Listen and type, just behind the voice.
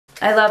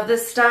I love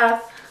this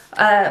stuff.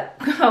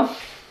 Oh,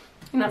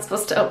 you're not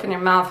supposed to open your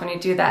mouth when you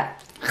do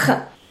that.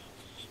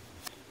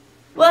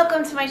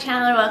 Welcome to my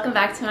channel, or welcome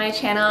back to my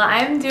channel.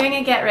 I'm doing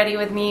a get ready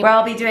with me where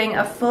I'll be doing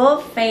a full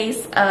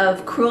face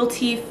of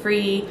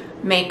cruelty-free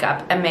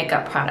makeup and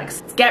makeup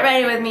products. Get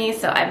ready with me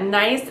so I'm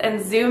nice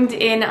and zoomed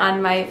in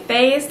on my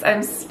face.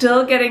 I'm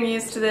still getting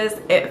used to this.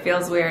 It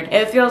feels weird.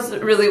 It feels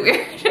really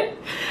weird.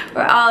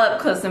 We're all up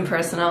close and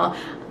personal.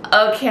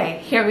 Okay,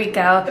 here we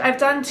go. I've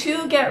done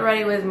 2 get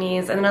ready with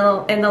me's, and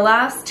in the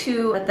last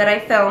 2 that I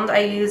filmed, I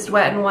used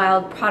Wet n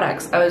Wild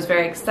products. I was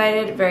very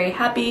excited, very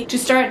happy to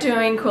start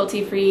doing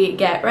cruelty-free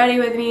get ready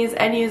with me's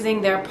and using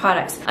their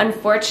products.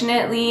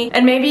 Unfortunately,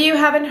 and maybe you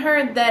haven't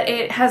heard, that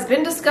it has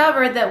been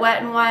discovered that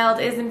Wet n Wild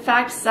is in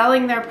fact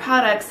selling their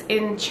products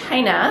in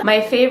China.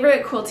 My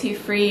favorite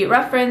cruelty-free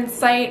reference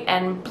site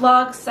and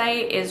blog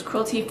site is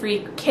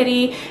Cruelty-Free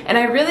Kitty, and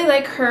I really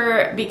like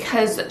her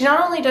because not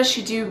only does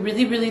she do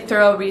really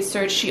thorough research,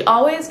 she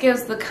always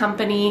gives the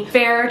company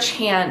fair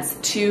chance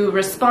to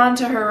respond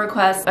to her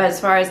requests as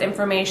far as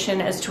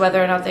information as to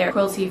whether or not they are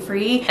cruelty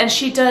free, and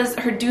she does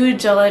her due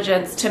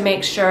diligence to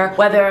make sure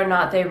whether or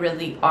not they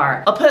really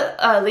are. I'll put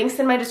links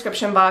in my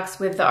description box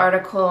with the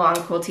article on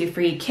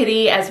Cruelty-Free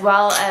Kitty, as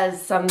well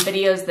as some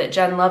videos that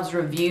Luvs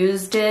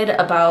Reviews did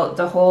about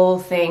the whole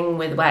thing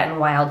with Wet n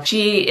Wild.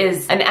 She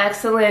is an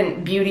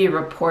excellent beauty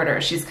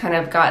reporter. She's kind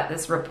of got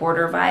this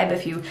reporter vibe.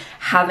 If you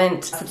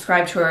haven't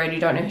subscribed to her and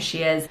you don't know who she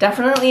is,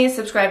 definitely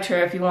subscribe to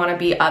her if you want to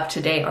be up to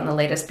date on the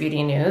latest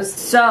beauty news.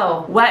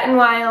 So, Wet n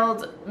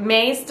Wild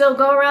may still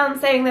go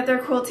around saying that they're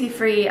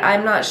cruelty-free.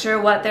 I'm not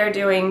sure what they're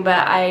doing,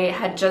 but I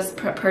had just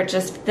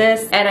purchased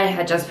this, and I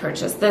had just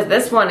purchased this.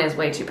 This one is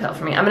way too pale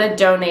for me. I'm gonna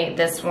donate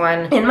this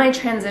one. In my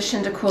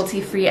transition to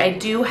cruelty-free, I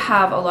do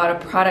have a lot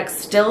of products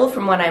still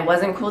from when I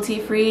wasn't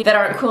cruelty-free that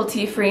aren't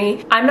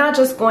cruelty-free. I'm not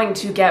just going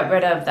to get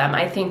rid of them.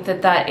 I think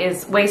that that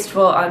is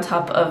wasteful on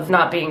top of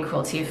not being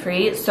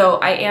cruelty-free. So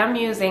I am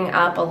using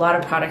up a lot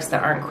of products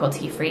that aren't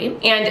cruelty-free.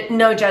 And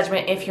no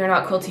judgment if you're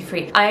not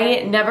cruelty-free.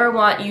 I never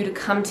want you to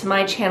come to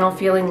my channel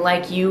feeling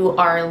like you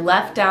are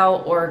left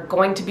out or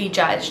going to be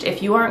judged.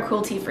 If you aren't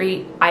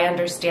cruelty-free, I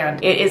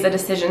understand. It is a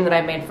decision that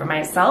I made for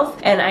myself,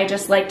 and I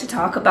just like to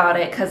talk about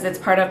it because it's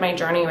part of my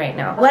journey right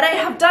now. What I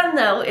have done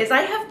though is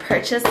I have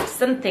purchased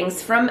some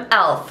things from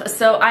e.l.f.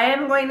 So I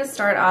am going to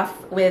start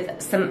off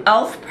with some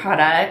e.l.f.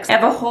 products. I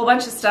have a whole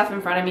bunch of stuff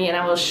in front of me, and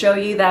I will show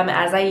you them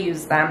as I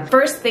use them.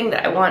 First thing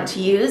that I want to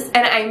use,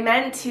 and I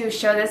meant to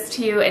show this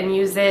to you and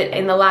use it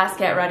in the last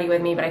get ready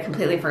with me, but I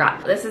completely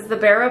forgot. This is the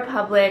Bare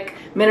Republic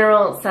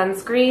Mineral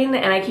Sunscreen,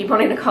 and I keep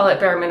wanting to call it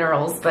Bare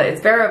Minerals, but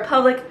it's Bare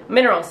Republic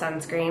Mineral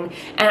Sunscreen,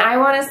 and I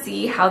want to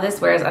see how this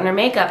wears under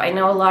makeup. I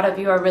know a lot of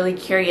you are really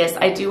curious.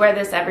 I do wear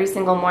this every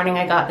single morning.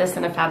 I got this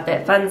in a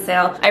FabFitFun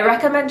sale. I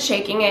recommend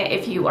shaking it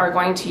if you are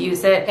going to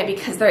use it, and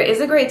because there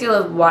is a great deal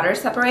of water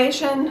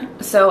separation,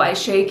 so I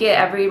shake it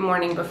every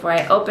morning before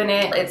I open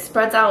it. It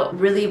spreads out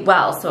really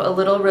well, so a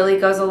little really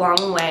goes a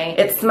long way.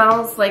 It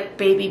smells like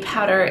baby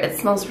powder. It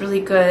smells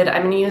really good.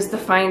 I'm going to use the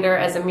finder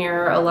as a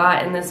mirror a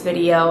lot in this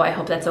video. I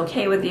hope that's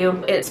okay with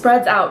you. It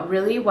spreads out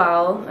really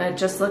well. It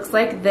just looks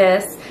like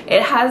this.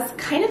 It has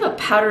kind of a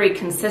powdery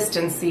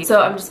consistency,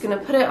 so I'm just going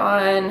to put it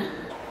on.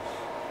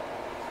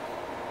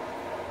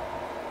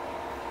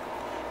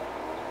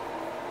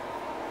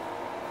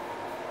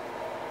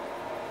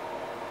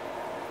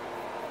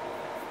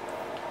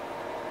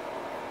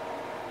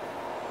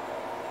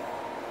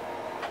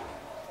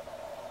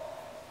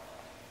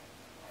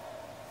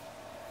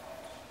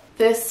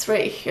 This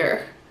right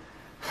here.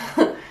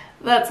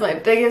 That's my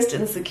biggest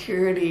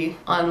insecurity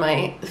on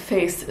my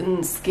face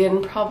and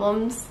skin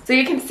problems. So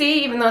you can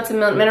see, even though it's a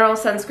mineral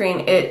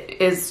sunscreen,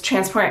 it is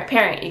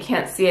transparent. You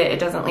can't see it. It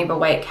doesn't leave a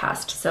white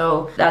cast.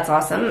 So that's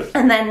awesome.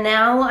 And then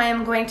now I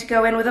am going to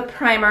go in with a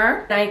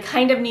primer. And I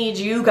kind of need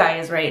you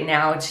guys right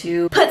now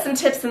to put some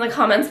tips in the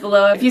comments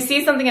below. If you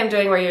see something I'm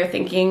doing where you're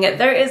thinking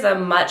there is a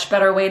much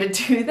better way to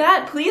do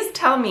that, please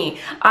tell me.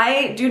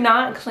 I do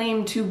not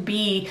claim to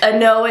be a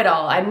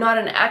know-it-all. I'm not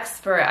an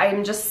expert.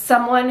 I'm just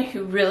someone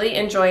who really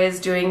enjoys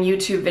doing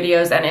YouTube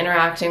videos and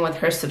interacting with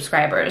her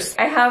subscribers.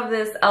 I have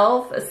this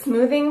e.l.f.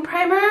 smoothing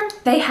primer.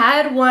 They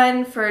had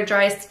one for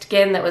dry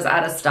skin that was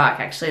out of stock,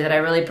 actually, that I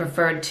really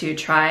preferred to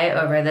try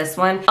over this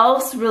one.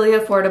 e.l.f.'s really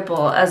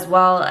affordable as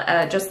well,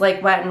 just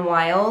like Wet n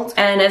Wild.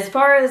 And as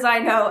far as I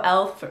know,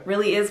 e.l.f.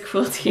 really is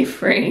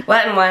cruelty-free.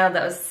 Wet n Wild,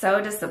 that was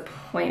so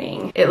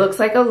disappointing. It looks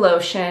like a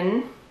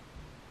lotion.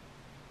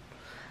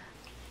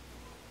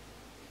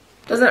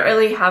 Doesn't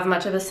really have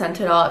much of a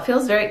scent at all. It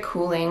feels very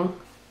cooling.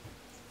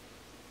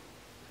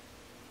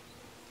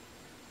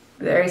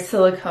 Very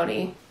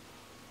silicone-y.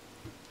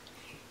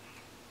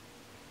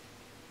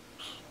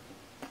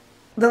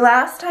 The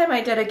last time I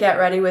did a get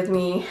ready with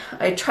me,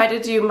 I tried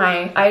to do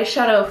my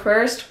eyeshadow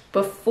first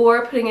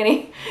before putting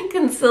any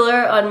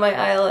concealer on my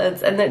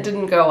eyelids, and that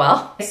didn't go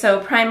well.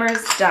 So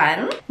primer's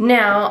done.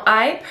 Now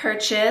I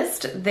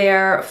purchased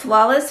their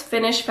Flawless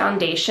Finish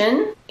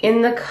Foundation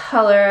in the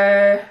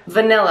color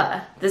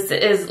Vanilla. This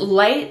is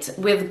light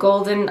with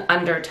golden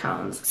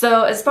undertones.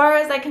 So as far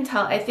as I can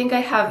tell, I think I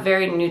have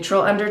very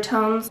neutral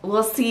undertones.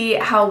 We'll see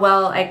how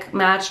well I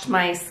matched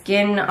my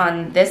skin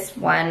on this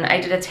one.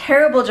 I did a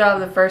terrible job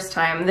the first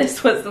time.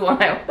 This was the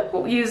one I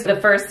used the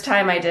first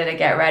time I did a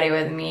Get Ready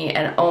With Me,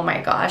 and oh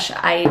my gosh,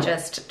 I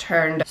just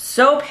turned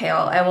so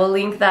pale. I will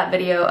link that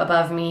video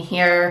above me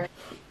here.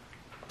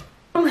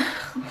 I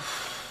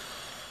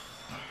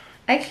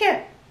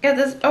can't get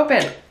this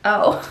open.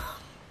 Oh.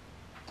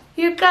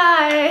 You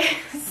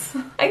guys,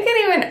 I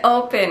can't even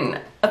open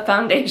a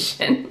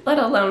foundation, let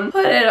alone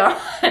put it on.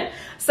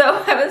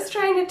 So I was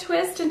trying to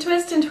twist and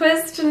twist and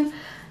twist, and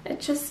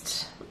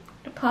it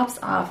pops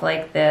off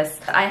like this.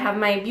 I have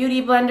my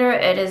beauty blender.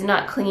 It is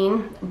not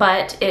clean,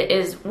 but it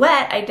is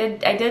wet. I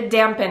did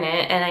dampen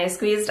it, and I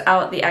squeezed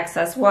out the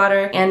excess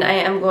water, and I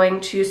am going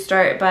to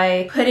start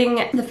by putting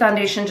the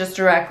foundation just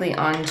directly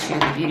onto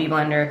the beauty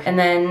blender, and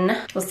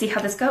then we'll see how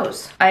this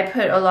goes. I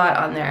put a lot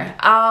on there.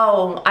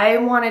 Oh, I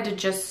wanted to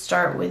just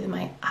start with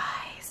my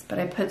eyes, but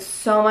I put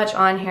so much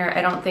on here.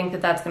 I don't think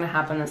that that's gonna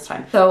happen this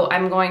time. So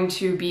I'm going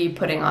to be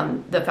putting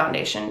on the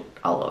foundation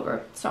all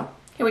over. So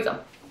here we go.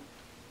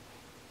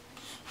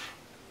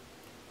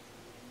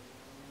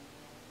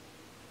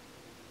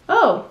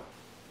 Oh,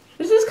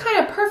 this is kind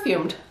of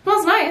perfumed.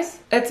 Smells nice.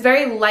 It's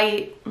very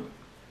light.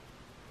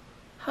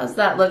 How's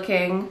that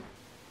looking?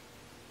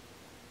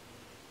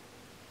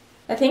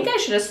 I think I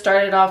should have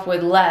started off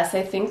with less.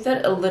 I think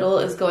that a little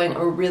is going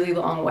a really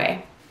long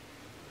way.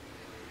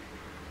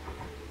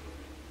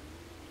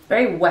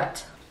 Very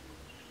wet.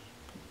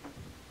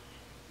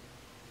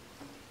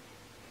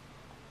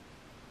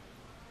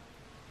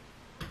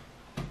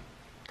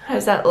 How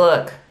does that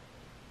look?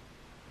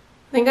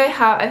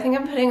 I think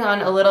I'm putting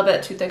on a little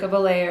bit too thick of a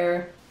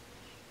layer.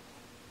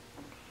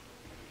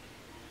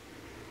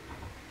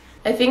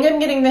 I think I'm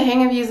getting the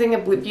hang of using a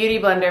beauty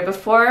blender.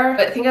 Before,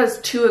 I think I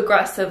was too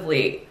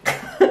aggressively,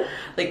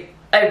 like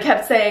I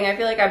kept saying, I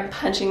feel like I'm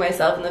punching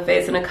myself in the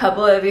face, and a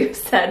couple of you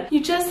said,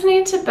 you just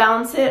need to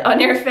bounce it on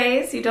your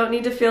face. You don't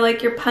need to feel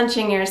like you're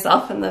punching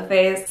yourself in the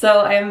face.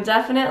 So I'm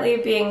definitely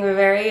being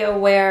very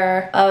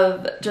aware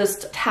of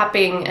just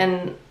tapping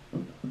and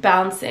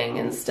bouncing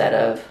instead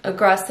of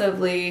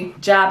aggressively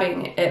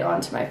jabbing it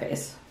onto my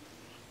face.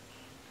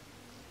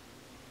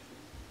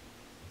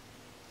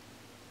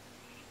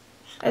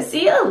 I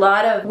see a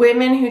lot of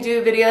women who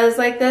do videos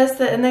like this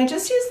and they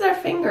just use their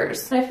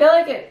fingers. I feel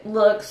like it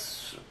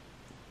looks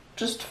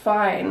just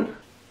fine.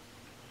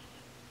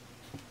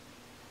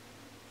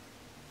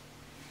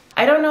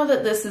 I don't know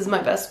that this is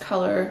my best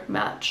color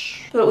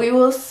match, but we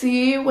will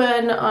see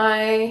when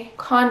I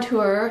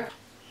contour.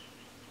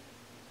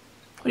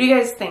 What do you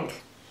guys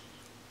think?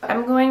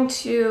 I'm going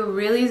to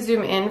really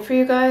zoom in for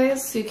you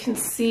guys so you can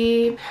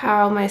see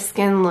how my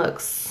skin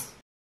looks.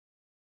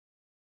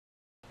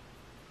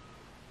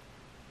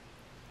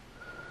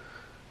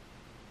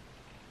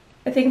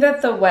 I think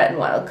that the Wet n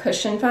Wild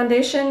Cushion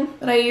foundation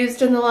that I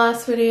used in the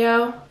last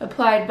video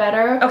applied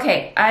better.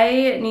 Okay,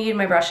 I need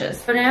my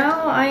brushes. So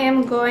now I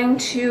am going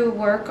to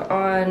work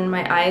on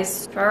my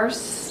eyes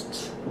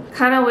first.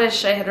 Kind of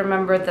wish I had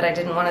remembered that I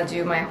didn't want to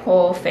do my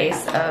whole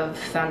face of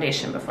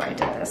foundation before I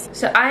did this.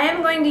 So I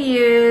am going to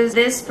use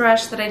this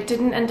brush that I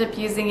didn't end up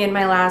using in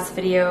my last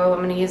video. I'm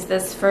going to use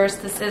this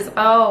first. This is,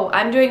 oh,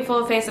 I'm doing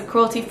full face of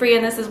Cruelty Free,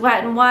 and this is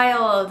Wet n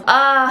Wild.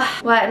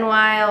 Wet n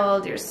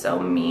Wild, you're so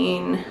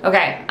mean.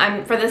 Okay,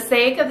 for the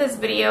sake of this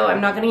video,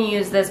 I'm not going to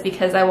use this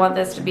because I want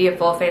this to be a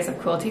full face of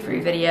Cruelty Free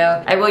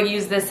video. I will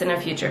use this in a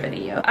future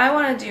video. I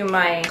want to do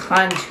my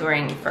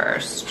contouring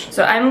first.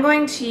 So I'm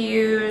going to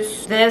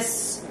use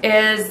this.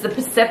 Is the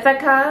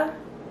Pacifica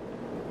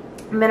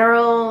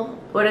mineral,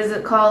 what is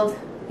it called?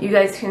 You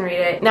guys can read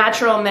it.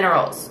 Natural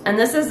Minerals. And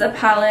this is a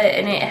palette,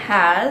 and it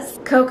has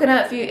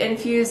coconut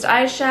infused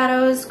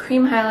eyeshadows,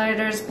 cream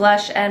highlighters,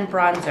 blush, and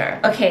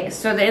bronzer. Okay,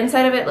 so the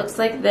inside of it looks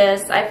like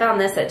this. I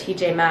found this at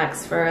TJ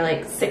Maxx for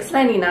like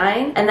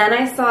 $6.99, and then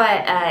I saw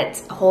it at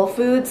Whole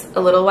Foods a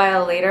little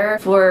while later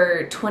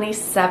for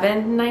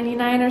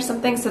 $27.99 or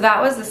something. So that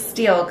was a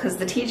steal because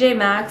the TJ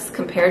Maxx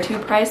compare to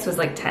price was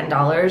like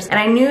 $10. And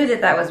I knew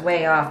that that was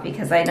way off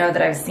because I know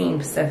that I've seen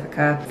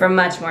Pacifica for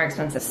much more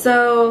expensive.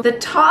 So the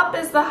top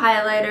is the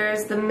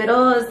highlighters, the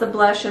middle is the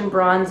blush and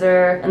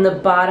bronzer, and the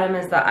bottom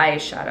is the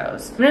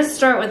eyeshadows. I'm gonna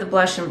start with the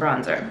blush and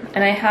bronzer.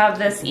 And I have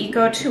this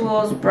Eco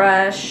Tools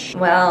brush.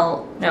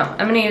 Well, no,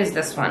 I'm gonna use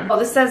this one. Oh,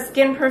 this says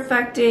Skin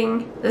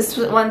Perfecting. This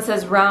one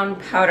says Round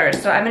Powder.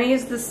 So I'm gonna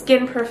use the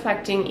Skin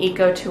Perfecting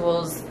Eco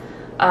Tools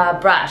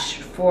brush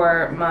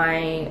for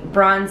my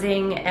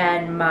bronzing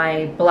and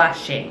my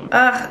blushing.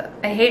 Ugh,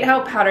 I hate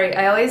how powdery.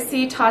 I always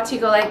see Tati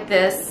go like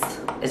this.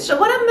 It's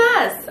just, what a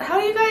mess. How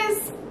do you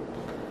guys...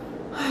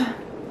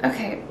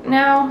 Okay,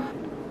 now,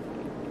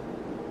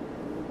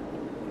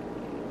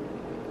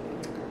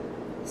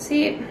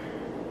 see,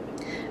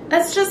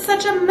 that's just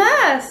such a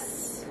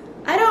mess.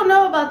 I don't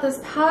know about this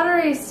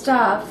powdery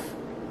stuff.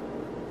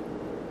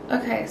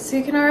 Okay, so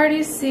you can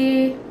already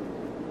see,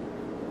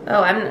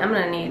 oh, I'm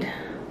gonna need,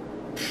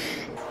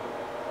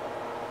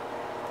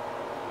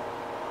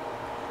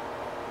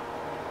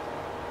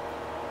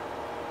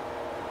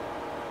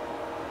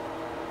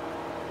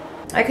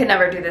 I could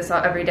never do this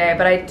every day,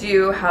 but I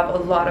do have a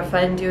lot of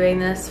fun doing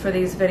this for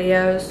these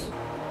videos.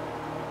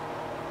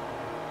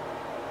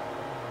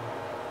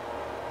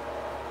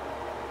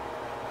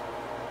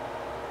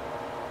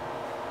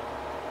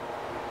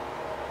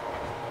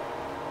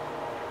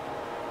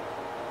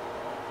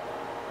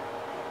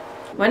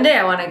 One day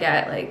I want to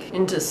get like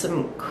into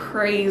some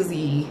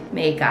crazy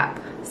makeup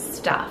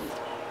stuff.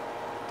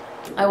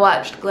 I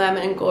watched Glam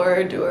and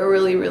Gore do a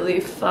really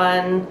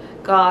fun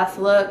goth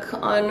look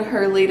on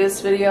her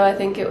latest video. I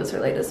think it was her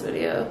latest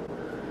video.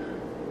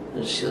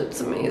 And she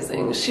looks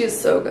amazing. She's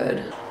so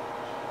good.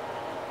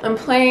 I'm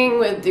playing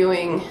with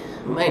doing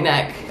my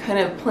neck. Kind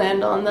of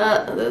planned on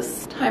that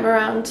this time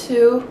around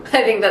too.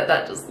 I think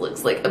that just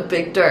looks like a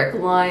big dark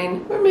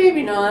line, or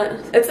maybe not.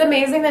 It's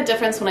amazing the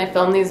difference when I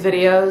film these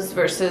videos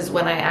versus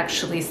when I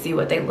actually see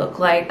what they look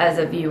like as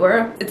a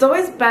viewer. It's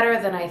always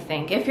better than I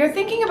think. If you're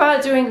thinking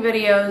about doing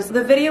videos,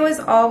 the video is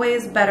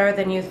always better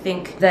than you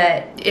think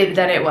that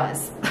it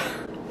was.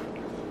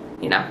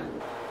 You know.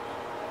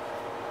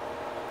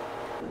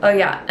 Oh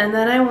yeah, and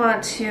then I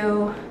want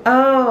to,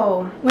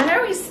 when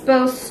are we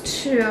supposed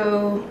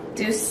to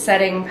do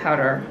setting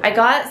powder? I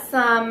got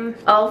some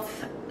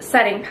e.l.f.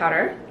 setting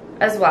powder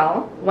as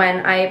well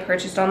when I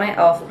purchased all my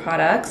e.l.f.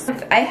 products.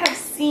 I have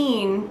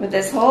seen with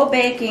this whole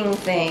baking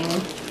thing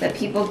that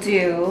people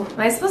do, am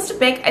I supposed to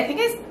bake? I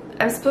think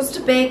I'm supposed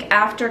to bake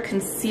after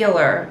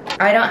concealer.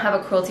 I don't have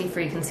a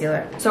cruelty-free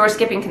concealer, so we're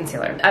skipping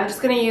concealer. I'm just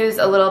gonna use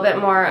a little bit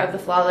more of the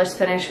Flawless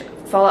Finish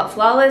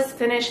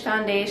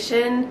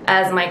foundation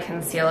as my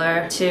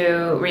concealer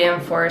to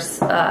reinforce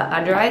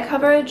under eye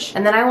coverage.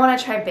 And then I wanna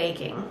try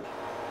baking.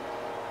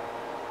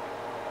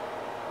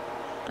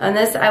 And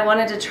this I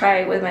wanted to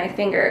try with my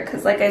finger,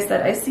 because like I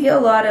said, I see a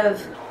lot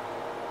of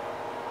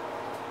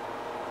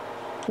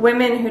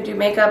women who do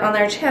makeup on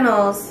their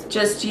channels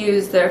just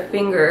use their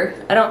finger.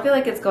 I don't feel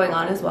like it's going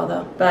on as well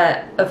though,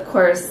 but of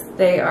course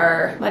they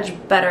are much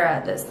better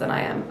at this than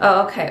I am.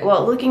 Oh, okay,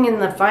 well looking in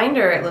the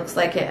finder, it looks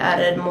like it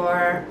added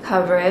more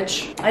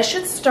coverage. I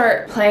should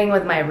start playing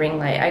with my ring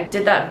light. I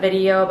did that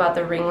video about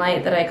the ring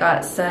light that I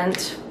got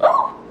sent.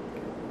 Oh!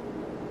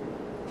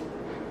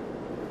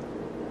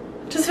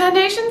 Does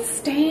foundation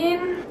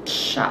stain?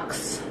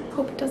 Shucks.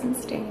 Hope it doesn't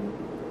stain.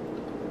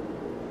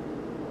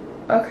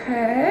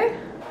 Okay.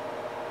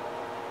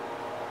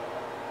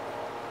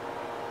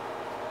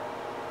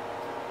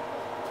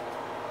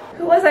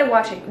 Who was I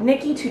watching?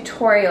 Nikki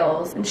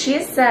Tutorials, and she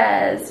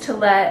says to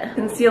let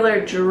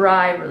concealer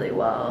dry really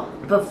well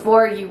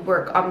before you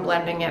work on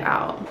blending it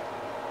out.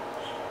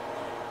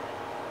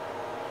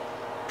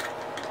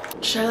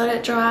 Should I let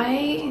it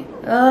dry?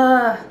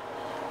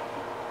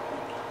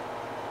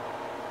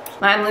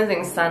 I'm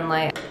losing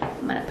sunlight.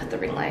 I'm gonna put the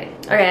ring light.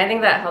 Okay, I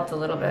think that helped a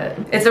little bit.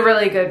 It's a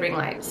really good ring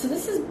light. So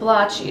this is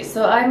blotchy,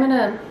 so I'm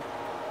gonna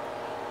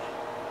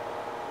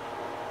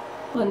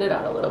blend it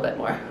out a little bit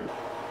more.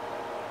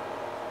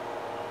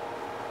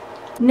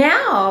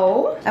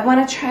 Now, I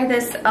want to try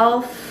this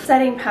e.l.f.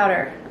 setting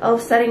powder.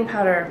 e.l.f. setting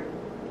powder.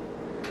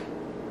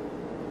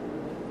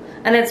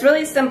 And it's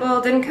really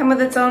simple, didn't come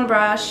with its own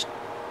brush.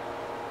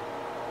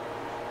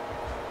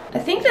 I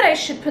think that I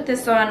should put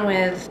this on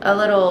with a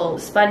little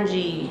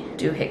spongy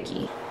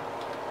doohickey.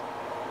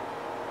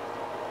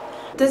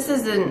 This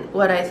isn't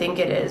what I think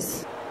it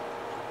is.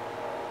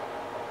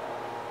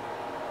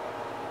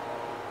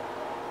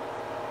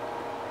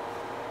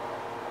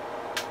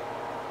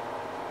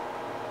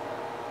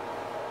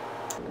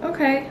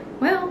 Okay,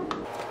 well.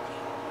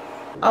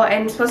 Oh,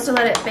 I'm supposed to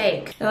let it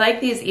bake. I like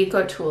these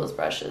Eco Tools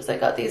brushes. I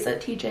got these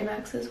at TJ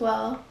Maxx as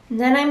well. And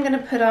then I'm gonna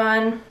put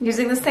on,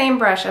 using the same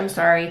brush, I'm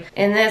sorry.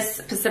 In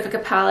this Pacifica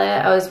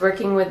palette, I was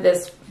working with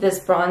this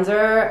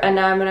bronzer, and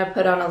now I'm gonna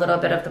put on a little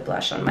bit of the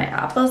blush on my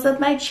apples of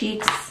my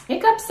cheeks.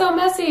 Makeup's so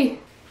messy.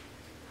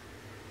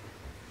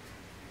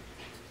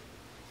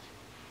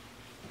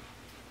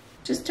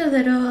 Just a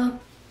little.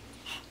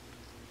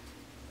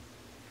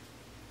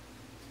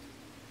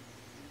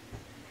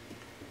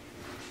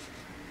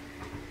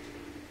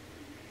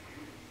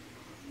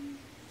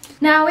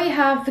 Now we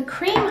have the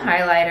cream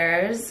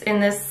highlighters in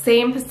this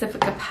same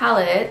Pacifica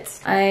palette.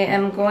 I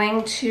am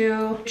going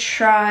to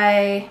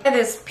try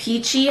this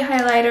peachy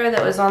highlighter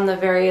that was on the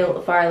very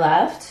far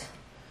left.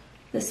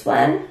 This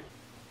one.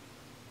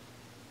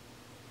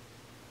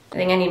 I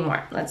think I need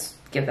more. Let's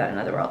give that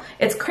another whirl.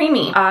 It's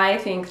creamy. I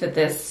think that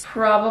this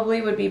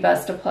probably would be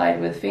best applied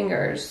with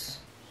fingers.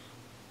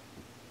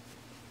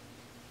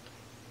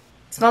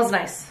 It smells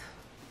nice.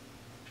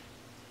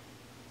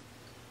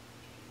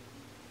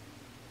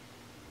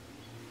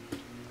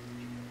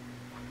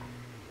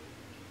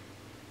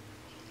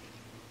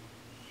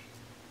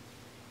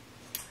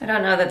 I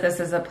don't know that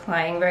this is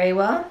applying very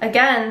well.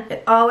 Again,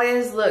 it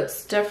always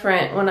looks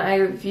different when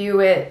I view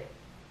it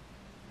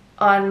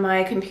on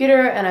my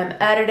computer and I'm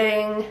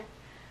editing,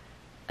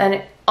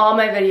 and all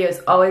my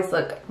videos always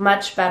look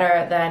much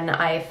better than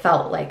I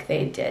felt like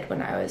they did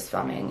when I was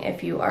filming.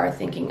 If you are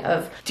thinking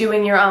of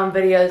doing your own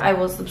videos, I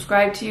will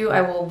subscribe to you.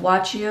 I will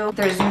watch you.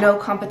 There's no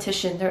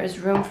competition. There is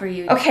room for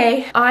you.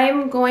 Okay,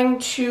 I'm going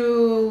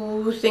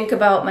to think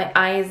about my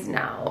eyes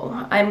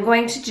now. I'm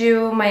going to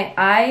do my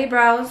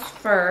eyebrows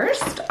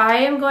first. I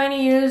am going to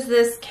use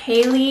this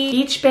Kaylee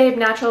Beach Babe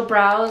Natural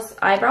Brows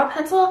eyebrow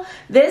pencil.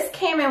 This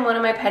came in one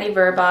of my Petit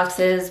Ver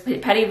boxes.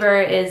 Petit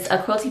Ver is a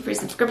cruelty-free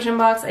subscription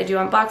box. I do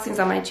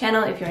unboxings on my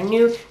channel. If you're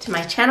new to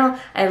my channel,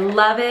 I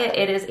love it.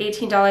 It is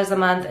 $18 a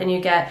month and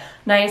you get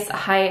nice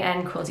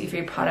high-end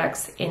cruelty-free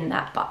products in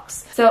that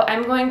box. So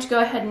I'm going to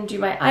go ahead and do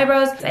my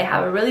eyebrows. I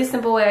have a really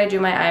simple way I do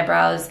my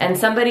eyebrows, and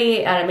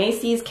somebody at a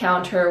Macy's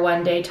counter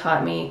one day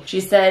taught me. She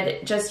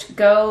said, just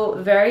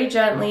go very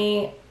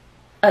gently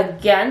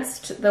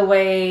against the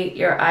way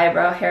your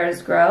eyebrow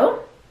hairs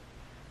grow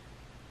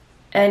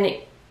and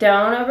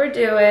don't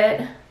overdo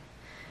it,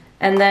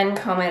 and then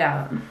comb it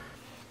out.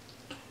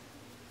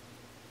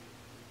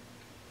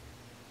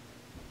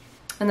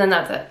 And then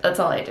that's it. That's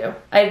all I do.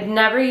 I've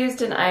never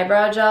used an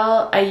eyebrow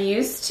gel. I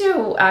used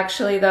to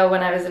actually though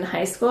when I was in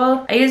high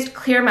school. I used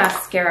clear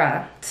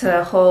mascara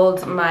to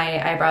hold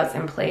my eyebrows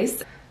in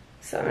place.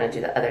 So I'm gonna do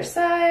the other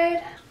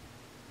side.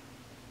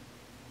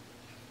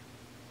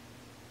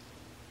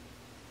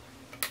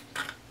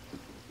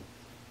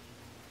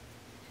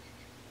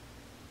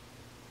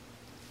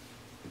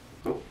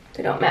 Oh,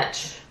 they don't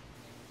match.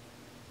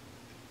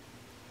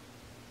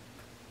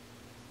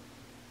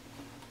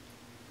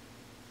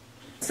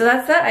 So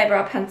that's that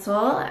eyebrow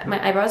pencil.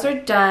 My eyebrows are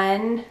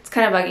done. It's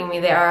kind of bugging me.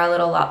 They are a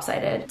little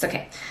lopsided. It's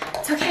okay.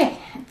 It's okay.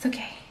 It's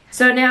okay.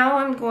 So now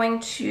I'm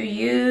going to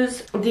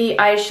use the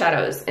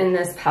eyeshadows in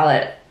this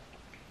palette.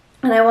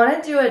 And I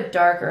want to do a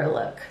darker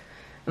look.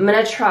 I'm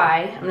gonna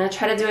try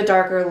to do a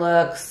darker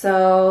look.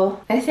 So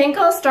I think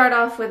I'll start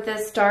off with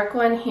this dark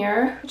one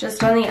here,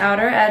 just on the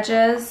outer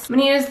edges. I'm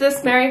gonna use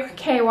this Mary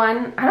Kay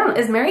one. I don't know,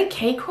 is Mary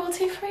Kay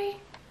cruelty free?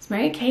 Is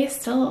Mary Kay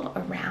still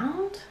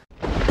around?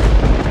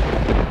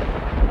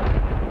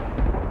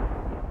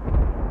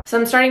 So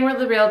I'm starting with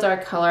the real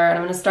dark color, and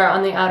I'm gonna start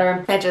on the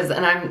outer edges,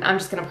 and I'm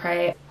just gonna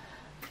pray.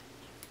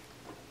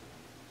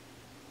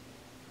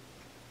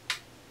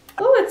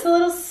 Oh, it's a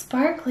little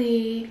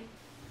sparkly.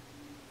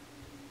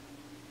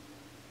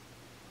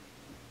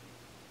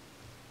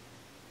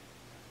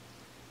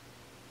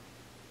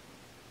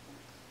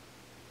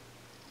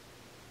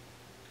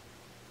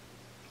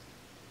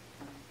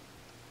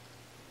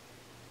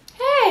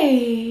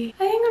 Hey, I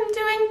think I'm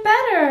doing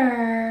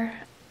better.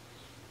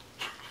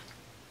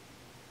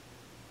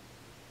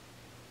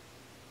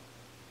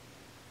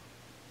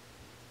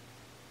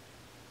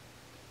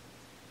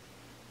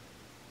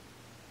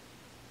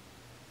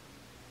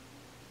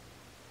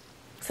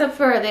 Except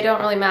for they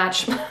don't really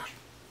match.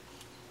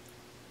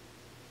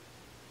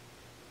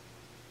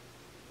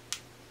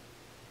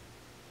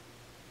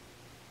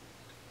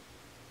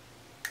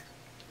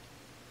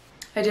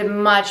 I did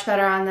much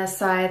better on this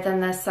side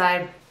than this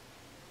side.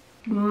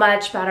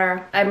 Much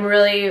better. I'm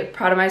really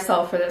proud of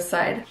myself for this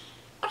side.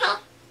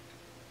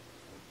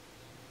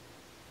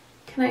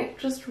 Can I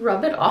just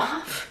rub it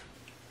off?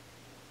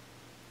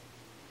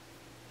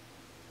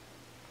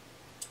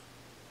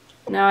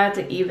 Now I have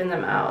to even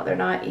them out. They're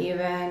not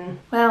even.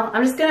 Well,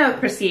 I'm just gonna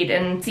proceed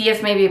and see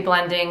if maybe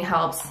blending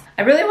helps.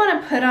 I really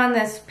want to put on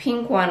this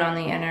pink one on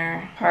the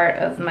inner part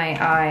of my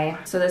eye.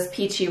 So this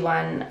peachy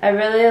one. I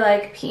really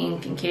like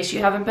pink, in case you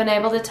haven't been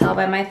able to tell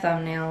by my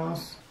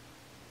thumbnails.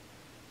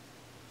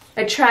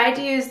 I tried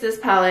to use this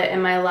palette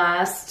in my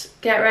last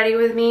Get Ready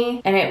With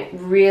Me, and it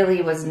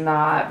really was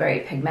not very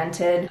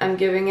pigmented. I'm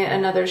giving it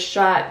another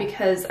shot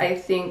because I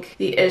think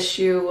the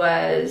issue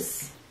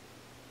was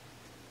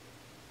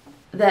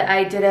that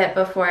I did it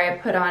before I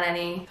put on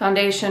any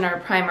foundation or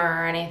primer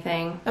or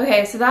anything.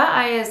 Okay, so that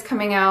eye is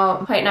coming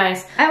out quite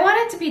nice. I want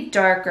it to be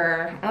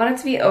darker. I want it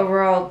to be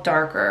overall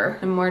darker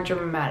and more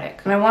dramatic.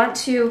 And I want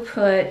to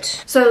put,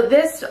 so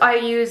this I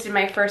used in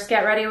my first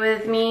Get Ready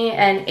With Me,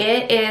 and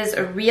it is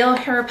a Real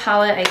Hair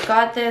palette. I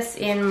got this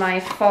in my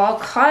fall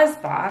cause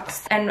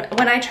box, and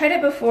when I tried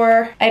it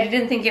before, I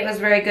didn't think it was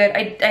very good.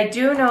 I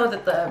do know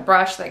that the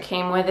brush that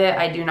came with it,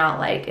 I do not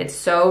like. It's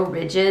so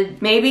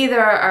rigid. Maybe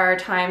there are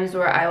times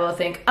where I will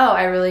think, oh,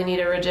 I really need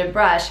a rigid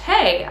brush.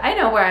 Hey, I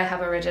know where I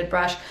have a rigid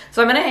brush.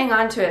 So I'm gonna hang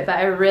on to it, but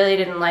I really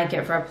didn't like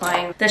it for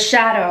applying the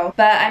shadow.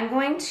 But I'm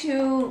going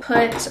to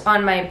put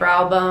on my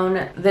brow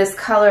bone this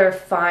color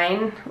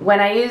Fine. When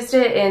I used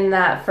it in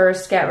that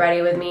first Get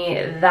Ready With Me,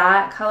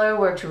 that color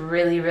worked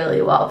really,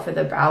 really well for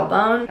the brow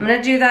bone. I'm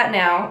gonna do that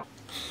now.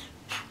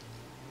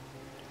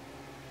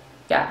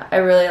 Yeah, I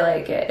really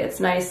like it.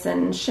 It's nice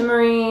and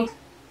shimmery.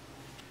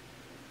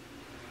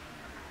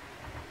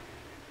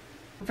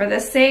 For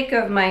the sake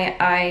of my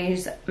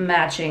eyes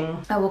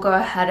matching, I will go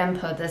ahead and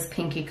put this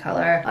pinky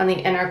color on the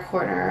inner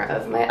corner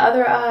of my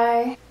other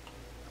eye.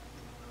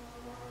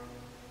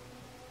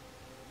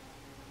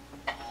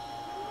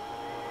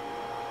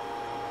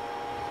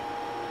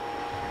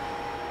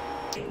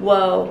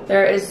 Whoa,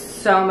 there is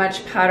so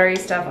much powdery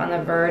stuff on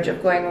the verge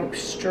of going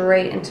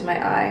straight into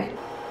my eye.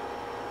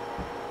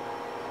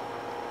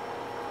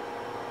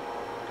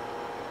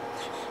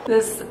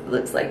 This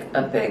looks like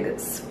a big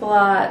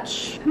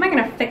splotch. How am I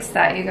gonna fix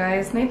that, you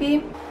guys?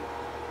 Maybe?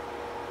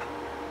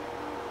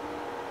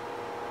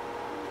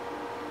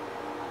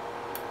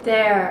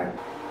 There.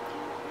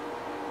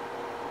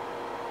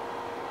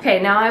 Okay,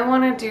 now I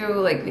want to do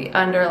like the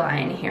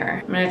underline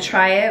here. I'm gonna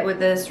try it with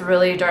this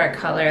really dark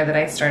color that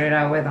I started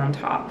out with on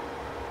top.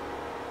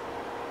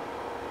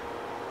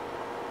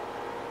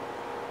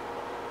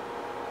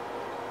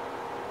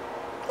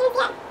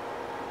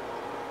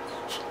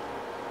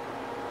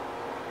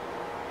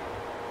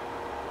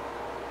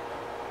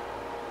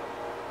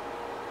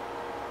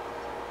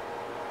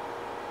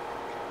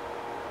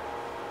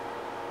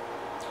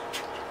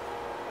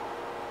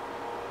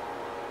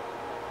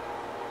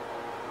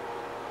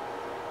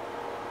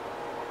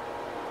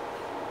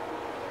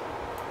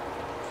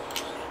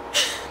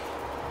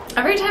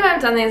 Every time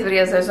I've done these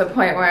videos, there's a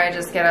point where I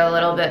just get a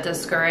little bit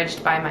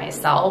discouraged by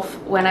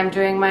myself when I'm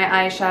doing my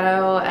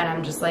eyeshadow, and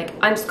I'm just like,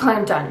 I'm just calling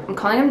him done. I'm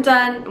calling him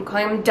done. I'm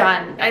calling him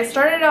done. I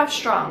started off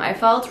strong. I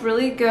felt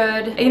really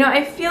good. You know,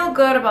 I feel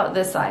good about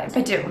this eye.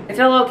 I do. I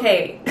feel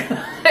okay.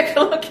 I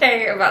feel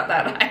okay about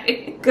that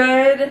eye.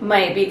 Good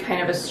might be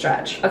kind of a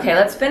stretch. Okay,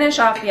 let's finish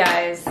off the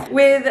eyes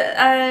with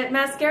a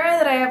mascara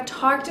that I have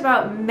talked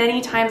about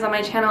many times on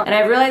my channel, and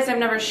I realized I've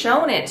never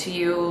shown it to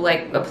you,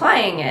 like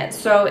applying it.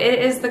 So it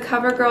is the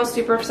CoverGirl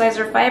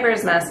Supersizer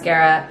Fibers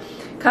mascara.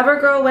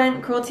 CoverGirl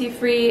went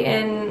cruelty-free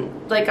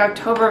in like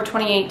October of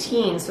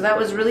 2018, so that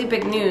was really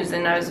big news,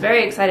 and I was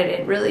very excited.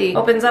 It really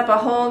opens up a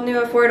whole new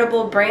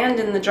affordable brand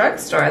in the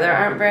drugstore. There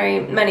aren't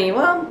very many.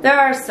 Well, there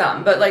are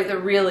some, but like the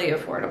really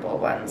affordable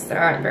ones, there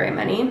aren't very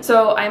many.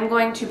 So I'm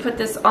going to put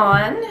this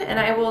on, and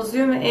I will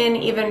zoom in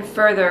even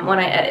further when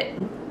I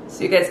edit,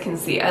 so you guys can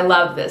see. I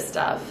love this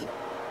stuff.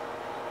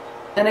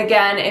 And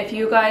again, if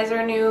you guys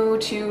are new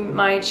to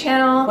my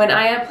channel, when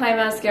I apply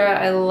mascara,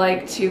 I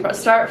like to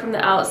start from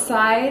the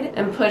outside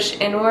and push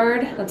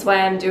inward. That's why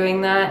I'm doing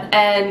that.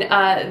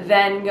 And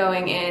then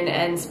going in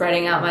and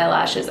spreading out my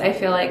lashes. I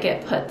feel like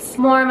it puts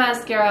more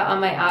mascara on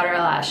my outer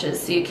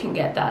lashes so you can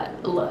get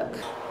that look.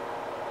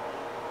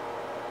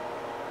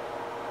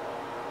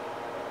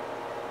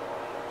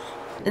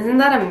 Isn't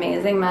that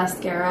amazing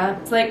mascara?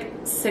 It's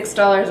like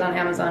 $6 on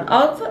Amazon.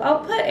 I'll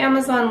put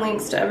Amazon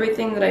links to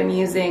everything that I'm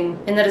using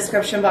in the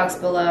description box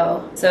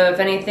below. So if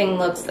anything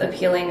looks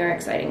appealing or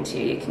exciting to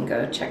you, you can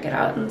go check it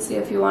out and see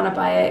if you want to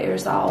buy it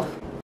yourself.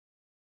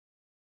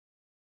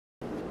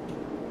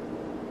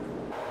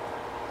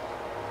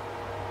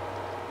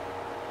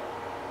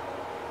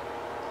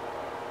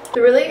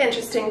 The really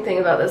interesting thing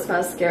about this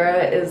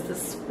mascara is the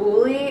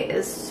spoolie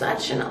is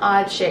such an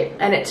odd shape,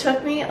 and it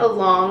took me a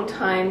long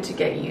time to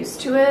get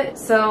used to it.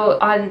 So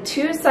on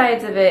two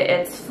sides of it,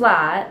 it's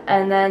flat,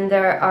 and then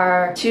there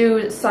are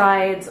two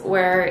sides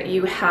where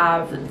you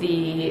have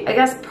the, I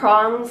guess,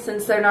 prongs.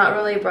 Since they're not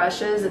really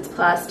brushes, it's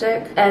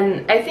plastic.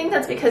 And I think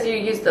that's because you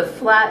use the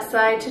flat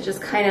side to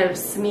just kind of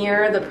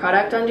smear the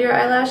product onto your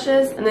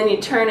eyelashes, and then you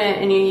turn it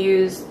and you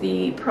use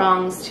the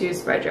prongs to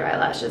spread your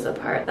eyelashes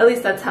apart. At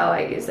least that's how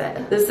I use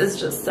it. This is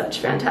just such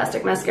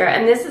fantastic mascara,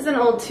 and this is an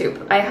old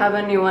tube. I have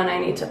a new one I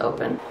need to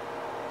open.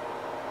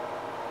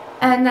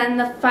 And then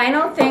the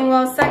final thing,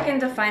 well,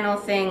 second to final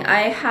thing,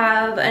 I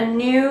have a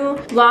new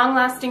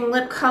long-lasting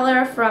lip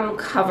color from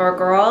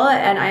CoverGirl,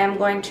 and I am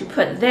going to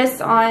put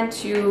this on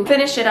to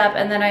finish it up,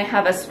 and then I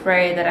have a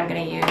spray that I'm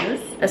going to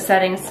use, a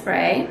setting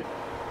spray.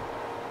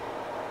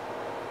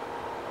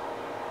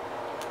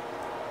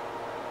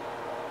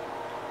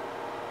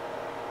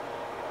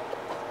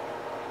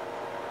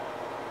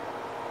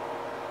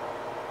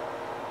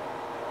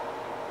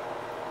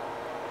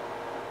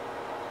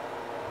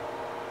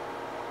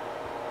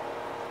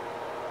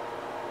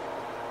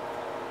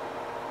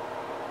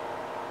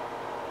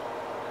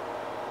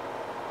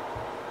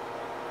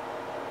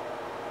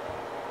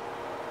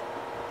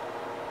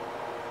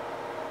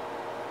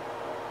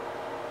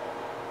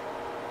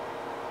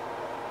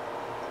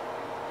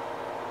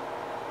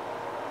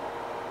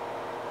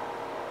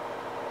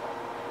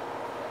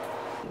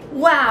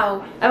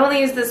 Wow, I've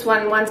only used this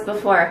one once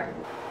before.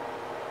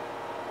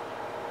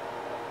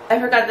 I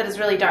forgot that it's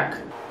really dark.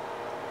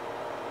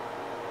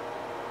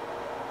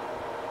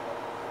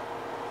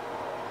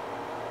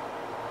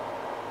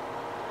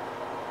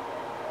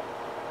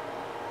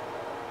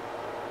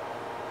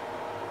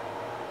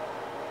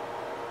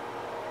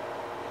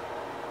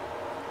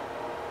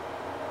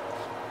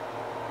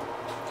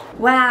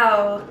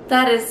 Wow,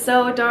 that is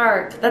so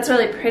dark. That's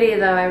really pretty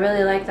though. I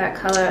really like that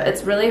color.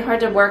 It's really hard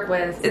to work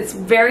with. It's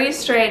very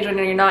strange when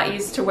you're not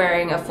used to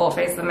wearing a full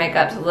face of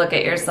makeup to look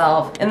at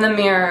yourself in the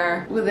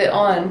mirror with it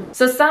on.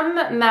 So some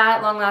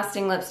matte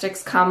long-lasting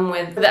lipsticks come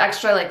with the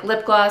extra like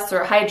lip gloss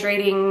or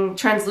hydrating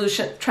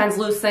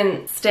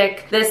translucent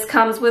stick. This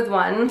comes with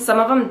one. Some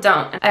of them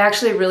don't. I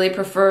actually really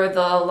prefer the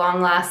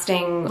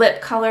long-lasting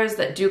lip colors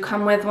that do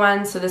come with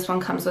one. So this one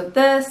comes with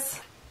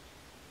this.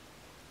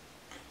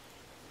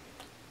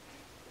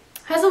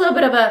 Has a little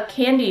bit of a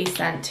candy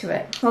scent to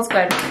it. Smells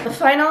good. The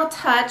final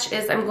touch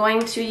is I'm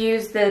going to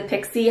use the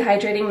Pixie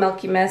Hydrating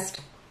Milky Mist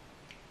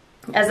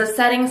as a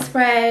setting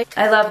spray.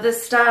 I love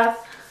this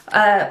stuff.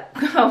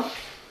 Oh,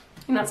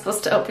 you're not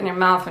supposed to open your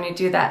mouth when you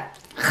do that.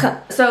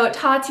 So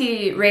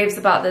Tati raves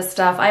about this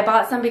stuff. I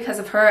bought some because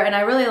of her and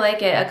I really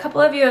like it. A couple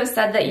of you have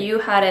said that you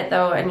had it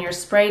though and your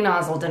spray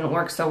nozzle didn't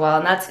work so well,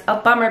 and that's a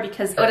bummer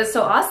because what is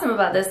so awesome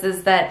about this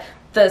is that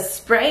the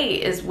spray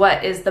is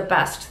what is the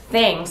best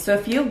thing. So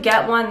if you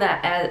get one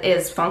that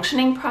is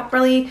functioning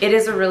properly, it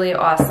is a really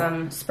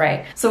awesome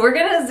spray. So we're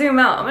gonna zoom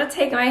out. I'm gonna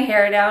take my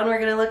hair down. We're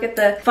gonna look at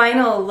the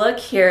final look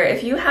here.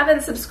 If you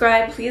haven't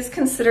subscribed, please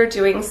consider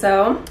doing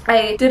so.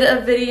 I did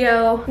a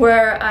video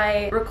where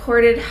I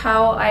recorded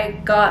how I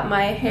got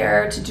my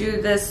hair to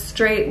do this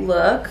straight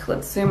look.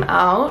 Let's zoom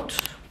out.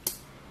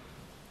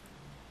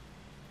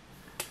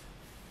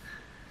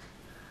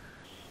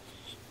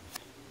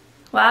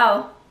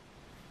 Wow.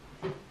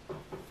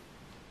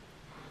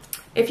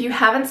 If you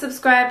haven't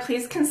subscribed,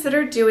 please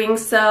consider doing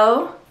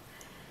so.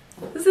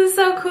 This is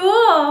so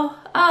cool.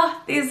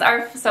 Oh, these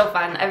are so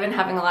fun. I've been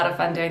having a lot of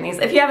fun doing these.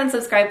 If you haven't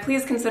subscribed,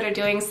 please consider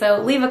doing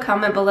so. Leave a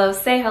comment below,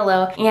 say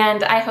hello,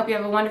 and I hope you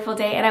have a wonderful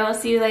day, and I will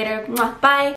see you later. Mwah. Bye.